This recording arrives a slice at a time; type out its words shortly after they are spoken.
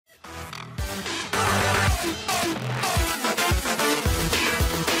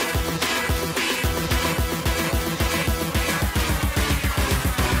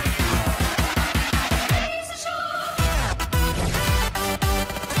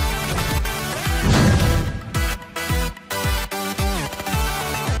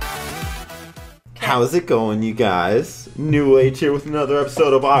How's it going, you guys? NewAge here with another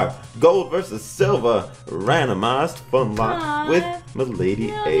episode of our Gold vs. Silver Randomized FUNLOCKE with my lady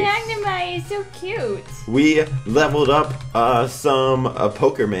Ace. Randomized is so cute. We leveled up some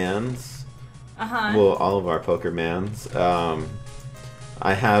Pokermans. Well, all of our Pokermans.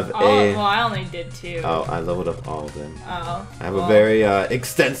 I have well, I only did 2. Oh, I leveled up all of them. Oh. I have a very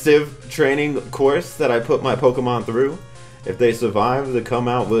extensive training course that I put my Pokemon through. If they survive, they come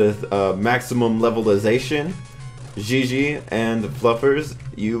out with maximum levelization. GG and Fluffers,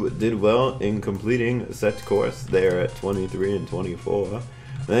 you did well in completing such course. They are at 23 and 24.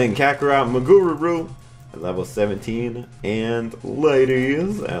 Then Kakarot Magururu at level 17 and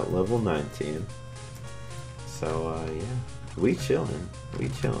ladies at level 19. So yeah, we chillin'. We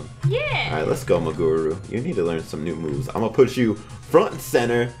chillin'. Yeah. All right, let's go, Magururu. You need to learn some new moves. I'm gonna put you front and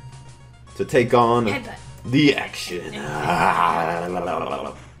center to take on the action.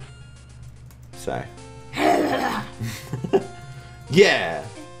 Sorry. Yeah.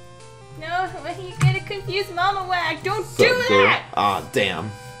 No, you're gonna confuse Mama Whack. Don't do that. Ah,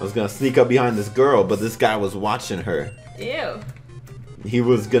 damn. I was gonna sneak up behind this girl, but this guy was watching her. Ew. He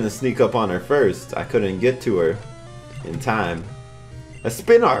was gonna sneak up on her first. I couldn't get to her in time. A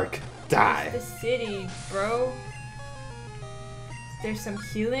spin arc. Die. The city, bro. Is there some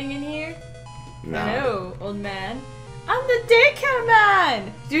healing in here? No. Hello, old man. I'm the daycare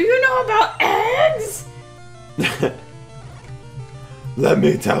man! Do you know about eggs? Let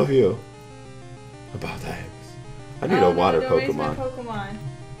me tell you about eggs. I need a water Pokemon. Pokemon.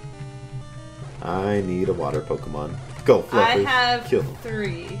 I need a water Pokemon. Go, Fluffy. I have Kill him.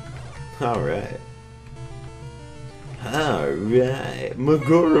 3. Alright. Alright.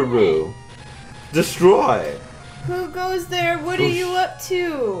 Magururu. Destroy. Who goes there? What are you up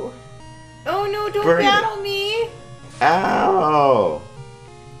to? Oh no, don't Burn battle me! Ow!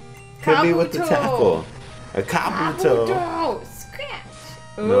 Could be with the Kabuto. tackle. A Kabuto. Kabuto!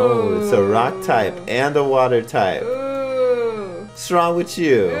 Scratch! No, it's a rock type and a water type. Ooh. What's wrong with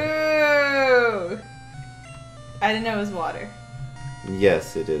you? Ooh. I didn't know it was water.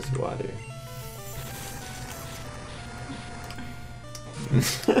 Yes, it is water.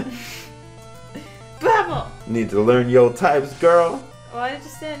 Babble! Need to learn your types, girl. Well, I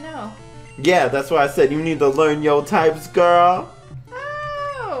just didn't know. Yeah, that's why I said you need to learn your types, girl.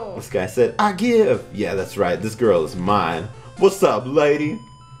 Oh! This guy said, I give. Yeah, that's right. This girl is mine. What's up, lady?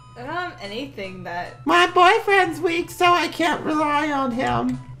 Anything that... My boyfriend's weak, so I can't rely on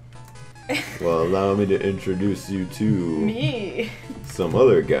him. Well, allow me to introduce you to... Me? Some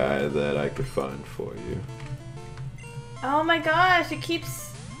other guy that I could find for you. Oh my gosh, it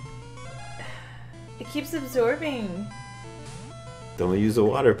keeps absorbing. Don't use a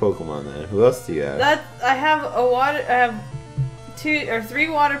water Pokemon then. Who else do you have? I have 2 or 3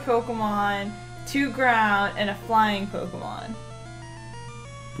 water Pokemon, 2 ground, and a flying Pokemon.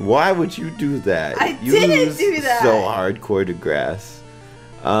 Why would you do that? You didn't do that. So hardcore to grass.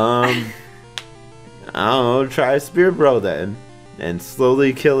 I don't know. Try Spear Bro then, and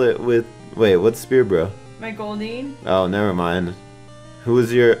slowly kill it with. Wait, what's Spear Bro? My Goldeen. Oh, never mind. Who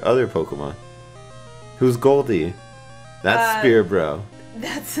is your other Pokemon? Who's Goldie? That's Spear Bro.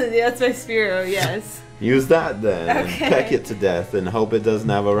 That's my Spearow, yes. Use that then, and Okay. peck it to death, and hope it doesn't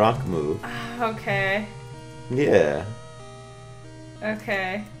have a rock move. Okay. Yeah.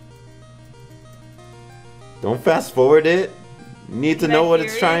 Okay. Don't fast forward it. You need to know what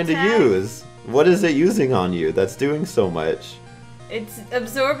it's trying to use. What is it using on you that's doing so much? It's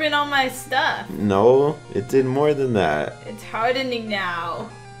absorbing all my stuff. No, it did more than that. It's hardening now.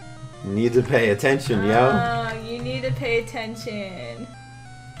 You need to pay attention, yo. You need to pay attention.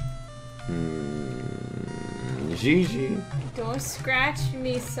 GG. Don't scratch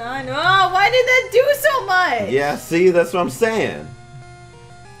me, son. Oh, why did that do so much? Yeah, see, that's what I'm saying.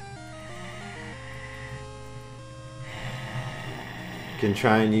 You can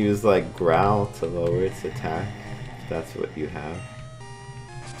try and use like Growl to lower its attack, if that's what you have.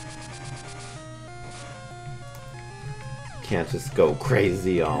 Can't just go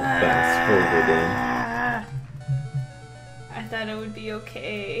crazy all fast forward I thought it would be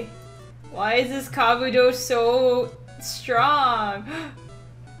okay. Why is this Kabuto so strong?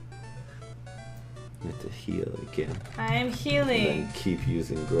 You have to heal again. I am healing. And then keep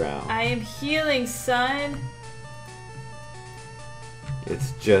using Growl. I am healing, son.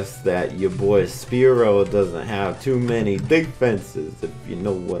 It's just that your boy Spearow doesn't have too many defenses, if you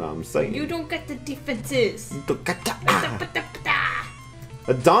know what I'm saying. You don't get the defenses.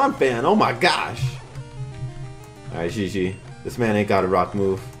 A Dawn fan, oh my gosh. Alright, GG. This man ain't got a rock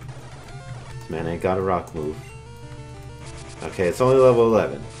move. This man ain't got a rock move. Okay, it's only level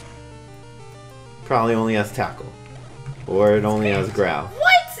 11. probably only has tackle. Or it only has growl.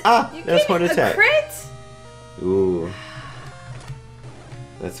 What? Ah, You that's gave one me a attack. crit? Ooh.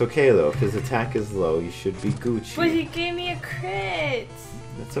 That's okay though, because attack is low. You should be Gucci. But he gave me a crit.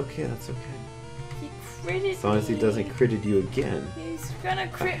 That's okay, that's okay. He critted As long as he me. doesn't critted you again. He's gonna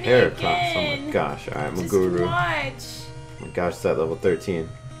crit me Hair again. pops. Oh my gosh. Alright, Just Maguru. watch. Oh my gosh, it's at level 13.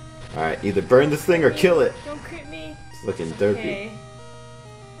 Alright, either burn this thing or kill it. Don't crit me. It's looking derpy. Okay.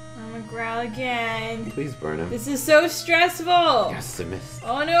 I'm gonna growl again. Please burn him. This is so stressful. Yes, I missed.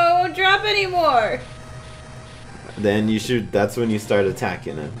 Oh no, it won't drop anymore. Then you should, that's when you start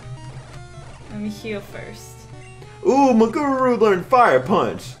attacking him. Let me heal first. Ooh, Maguru learned Fire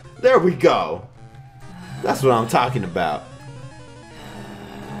Punch. There we go. That's what I'm talking about.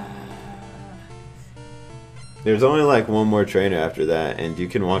 There's only like one more trainer after that, and you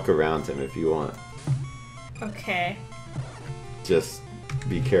can walk around him if you want. Okay. Just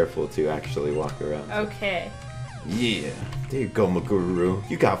be careful to actually walk around. Okay. Yeah. There you go, Maguru.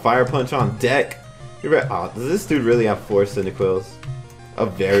 You got Fire Punch on deck. You're right. Oh, does this dude really have 4 Cyndaquils?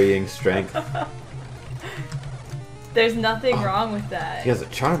 Of varying strength. There's nothing wrong with that. He has a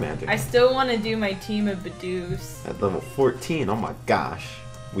Charmander. I still want to do my team of Badoos. At level 14. Oh my gosh.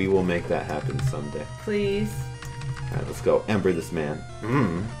 We will make that happen someday. Please. Alright, let's go. Ember this man.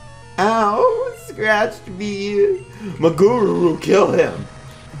 Mmm. Ow! Scratched me. Maguru, kill him.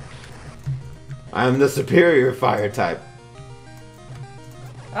 I am the superior fire type.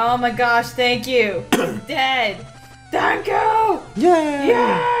 Oh my gosh, thank you. He's dead. Thank you! Yay!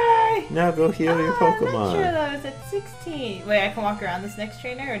 Yay! Now go heal your I'm Pokemon. not sure that was at 16. Wait, I can walk around this next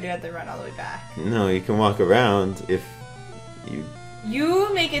trainer, or do I have to run all the way back? No, you can walk around if you...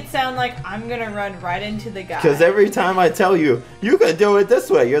 You make it sound like I'm gonna run right into the guy. Because every time I tell you, you can do it this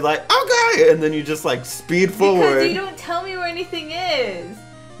way, you're like, okay! And then you just like speed forward. Because you don't tell me where anything is.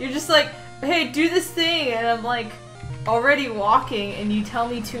 You're just like, hey, do this thing, and I'm like, already walking, and you tell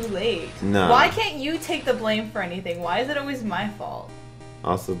me too late. No. Why can't you take the blame for anything? Why is it always my fault?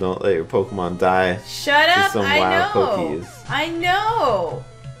 Also, don't let your Pokemon die. Shut to up! some I wild know. Pokies. I know.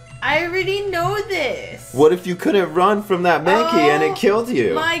 I already know this. What if you couldn't run from that Mankey and it killed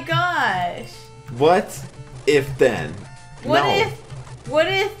you? My gosh. What if then? What No. What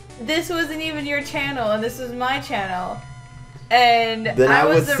if this wasn't even your channel and this was my channel? And Then I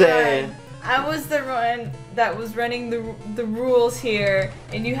was would the say- one, I was the one that was running the rules here,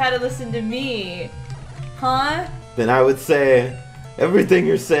 and you had to listen to me, huh? Then I would say, everything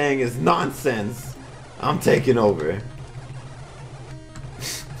you're saying is nonsense. I'm taking over.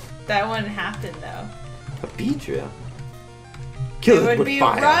 That wouldn't happen though. A Beedrill. Kill There it would with be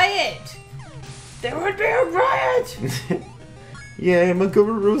fire. a riot. There would be a riot. Yeah,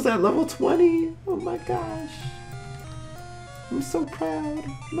 Maguru's at level 20. Oh my gosh. I'm so proud.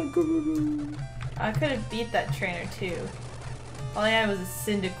 Maguru. I could have beat that trainer too. All he had was a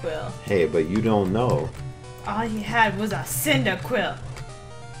Cyndaquil. Hey, but you don't know. All he had was a Cyndaquil.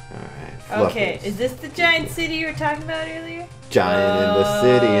 Alright, Okay, Fluffers. is this the giant city you were talking about earlier? Giant in the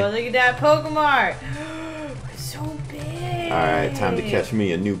city. Look at that Pokemon! It's so big! Alright, time to catch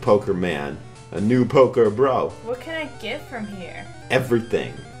me a new poker man. A new poker bro. What can I get from here?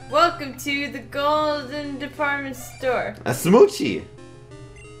 Everything. Welcome to the Golden Department Store. A Smoochie.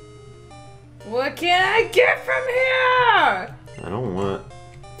 What can I get from here? I don't want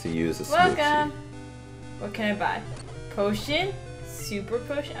to use a Welcome. Smoochie. What can I buy? Potion? Super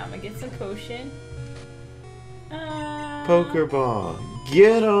potion? I'm gonna get some potion. Pokerball.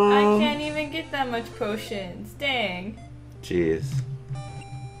 Get 'em. I can't even get that much potions. Dang. Jeez.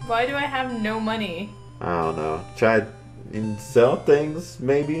 Why do I have no money? I don't know. Try and sell things,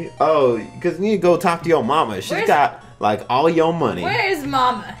 maybe. Oh, because you need to go talk to your mama. She's got like all your money. Where's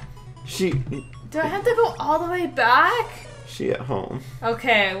Mama? She Do I have to go all the way back? at home.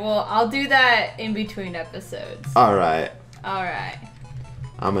 Okay, well, I'll do that in between episodes. Alright. Alright.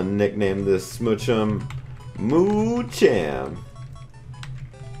 I'm gonna nickname this Smoochum Moocham.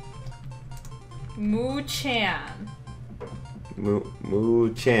 Moocham.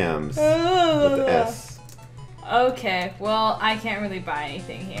 Moochams. With the S. Okay, well, I can't really buy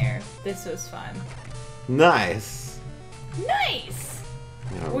anything here. This was fun. Nice. Nice!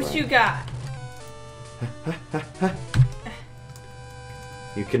 What Alright. you got?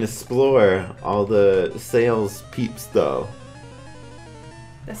 You can explore all the sales peeps though.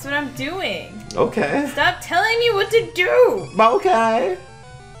 That's what I'm doing. Okay. Stop telling me what to do! Okay.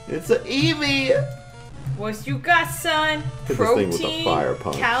 It's an Eevee. What you got, son? Hit this thing with a Protein, fire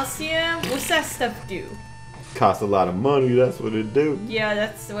punch. calcium, what's that stuff do? Costs a lot of money, that's what it do. Yeah,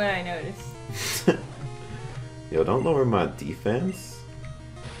 that's what I noticed. Yo, don't lower my defense.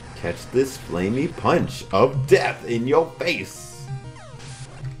 Catch this flamey punch of death in your face.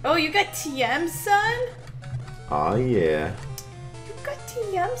 Oh, you got TM, son? Oh yeah. You got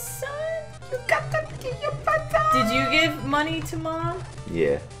TM, son? You got the TM, son? Did you give money to mom?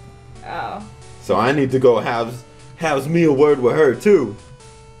 Yeah. Oh. So I need to go have me a word with her too.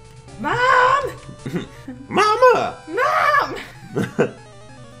 Mom! Mama! Mom!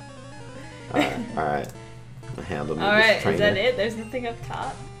 Alright. I'll handle me Alright, this trainer. is that it? There's nothing up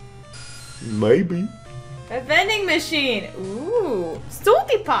top? Maybe. A vending machine! Ooh!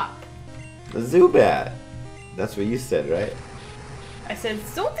 Salty Pop! A Zubat. That's what you said, right? I said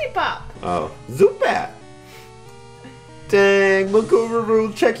Salty Pop! Oh. Zubat! Dang,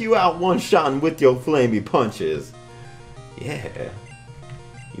 Makuru, check you out one-shotting with your flamey punches. Yeah.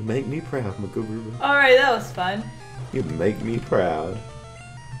 You make me proud, Makuru. Alright, that was fun. You make me proud.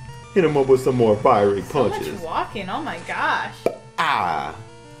 Hit him up with some more fiery punches. So much walking, oh my gosh. Ah!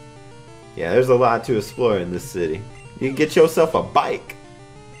 Yeah, there's a lot to explore in this city. You can get yourself a bike.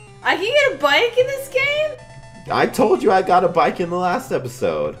 I can get a bike in this game? I told you I got a bike in the last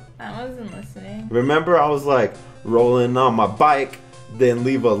episode. I wasn't listening. Remember I was like, rolling on my bike, then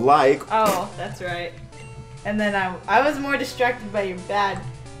leave a like. Oh, that's right. And then I was more distracted by your bad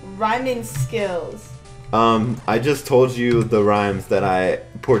rhyming skills. I just told you the rhymes that I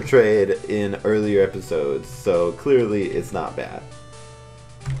portrayed in earlier episodes, so clearly it's not bad.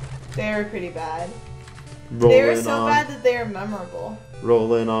 They were pretty bad. Rolling They were so bad that they were memorable.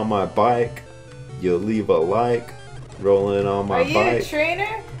 Rolling on my bike, you'll leave a like. Rolling on my bike. Are you a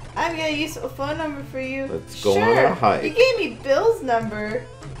trainer? I'm gonna use a phone number for you. Let's go on a hike. You gave me Bill's number.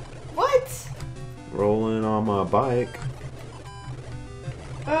 What? Rolling on my bike.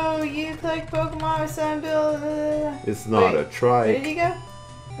 Oh, you collect Pokemon. My son Bill. It's not a trike. Where did he go?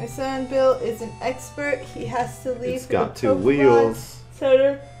 My son Bill is an expert. He has to leave. It's got the 2 Pokemon wheels.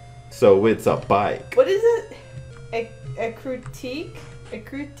 Center. So it's a bike. What is it? A critique? A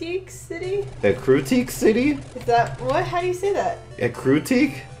critique city? A critique city? Is that what? How do you say that? A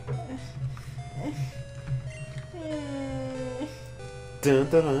critique? Dun,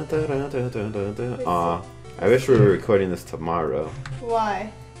 dun, dun, dun, dun, dun, dun, dun. Aw, I wish we were recording this tomorrow.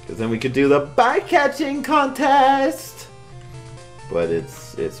 Why? Because then we could do the bike catching contest! But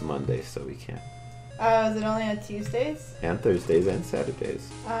it's Monday, so we can't. Oh, is it only on Tuesdays? And Thursdays and Saturdays.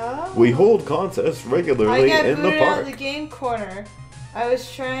 Oh. We hold contests regularly in the I got booted out park. of the game corner. I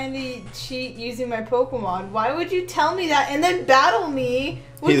was trying to cheat using my Pokemon. Why would you tell me that and then battle me?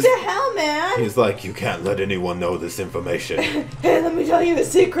 What the hell, man? He's like, you can't let anyone know this information. Hey, let me tell you a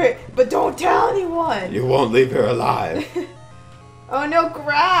secret, but don't tell anyone. You won't leave her alive. Oh no,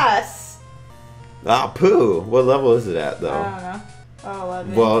 grass. Ah, poo. What level is it at, though? I don't know. Oh,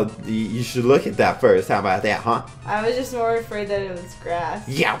 11. Well, you should look at that first. How about that, huh? I was just more afraid that it was grass.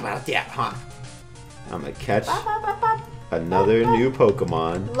 Yeah, about that, huh? I'm gonna catch another new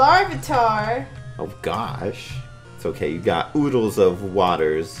Pokemon. Larvitar. Oh gosh. It's okay, you got oodles of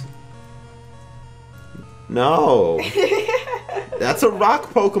waters. No! That's a rock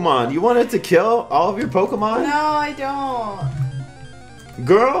Pokemon. You wanted to kill all of your Pokemon? No, I don't.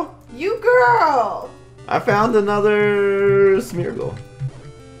 Girl? You girl! I found another Smeargle.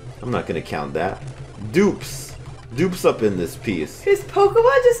 I'm not gonna count that. Dupes. Dupes up in this piece. His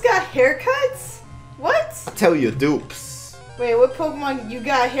Pokemon just got haircuts? What? I tell you, dupes. Wait, what Pokemon you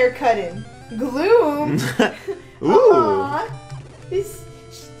got a haircut in? Gloom? Ooh. Aww.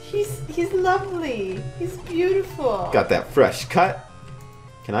 He's lovely. He's beautiful. Got that fresh cut.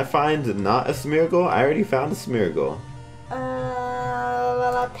 Can I find not a Smeargle? I already found a Smeargle.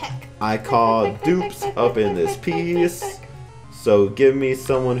 Peck. I call dupes up in this piece. So give me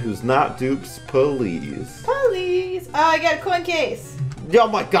someone who's not dupes, please. Please. Oh, I got a coin case. Oh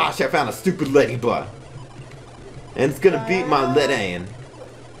my gosh, I found a stupid ladybug. And it's gonna beat my Lidane.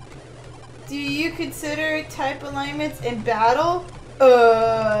 Do you consider type alignments in battle?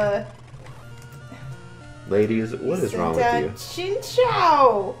 Ladies, what is wrong with you?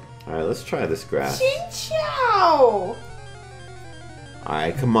 Chinchou. Alright, let's try this grass. Chinchou.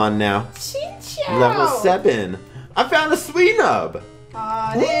 Alright, come on now. Chinchou. Level 7. I found a Sweenub.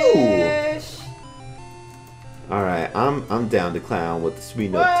 Oddish. Alright, I'm down to clown with the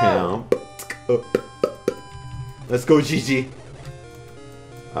Sweenub town. Let's go, Gigi.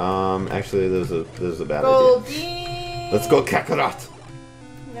 Actually, there's a bad idea. Let's go, Kakarot.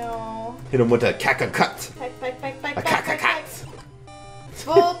 No. Hit him with a Kakacut. A Kakacut.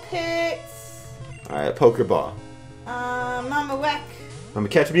 Vulpix. Alright, Pokeball. Mama Whack. I'm gonna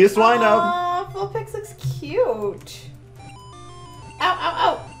catch me a Swinub. Aw, Vulpix looks cute. Ow, ow,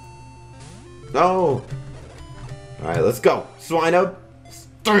 ow. No. Alright, let's go. Swinub.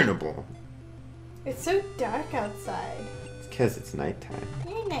 unsustainable. It's so dark outside. It's because it's nighttime.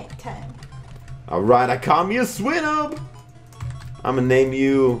 Your nighttime. Alright, I call me a Swinub. I'm gonna name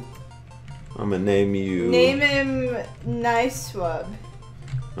you. Name him Nice Swab.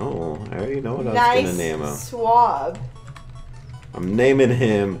 Oh, I already know what I was gonna name him. Nice Swab. I'm naming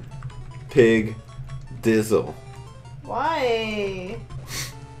him Pig Dizzle. Why?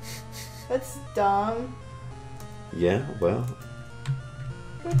 That's dumb. Yeah, well.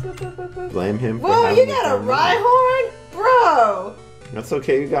 Blame him for Whoa, having you a got a dumb name. Rhyhorn? Bro! That's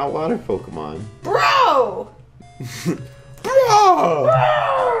okay, you got water Pokemon. Bro! Bro!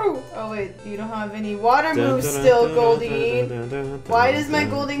 Oh wait, you don't have any water moves still, Goldeen. Why does my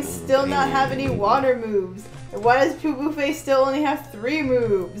Goldeen still not have any water moves? And why does Poo Poo Face still only have 3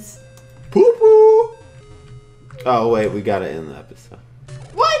 moves? Poo Poo! Oh wait, we gotta end the episode.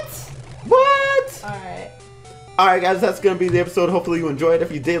 What? What? Alright. Alright guys, that's gonna be the episode. Hopefully you enjoyed.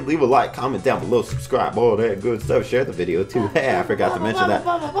 If you did, leave a like, comment down below, subscribe, all that good stuff. Share the video too. Hey, I forgot to mention that.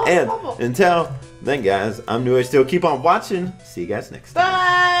 And until then guys, I'm NewAgeSteel. Keep on watching. See you guys next time.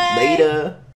 Bye! Later.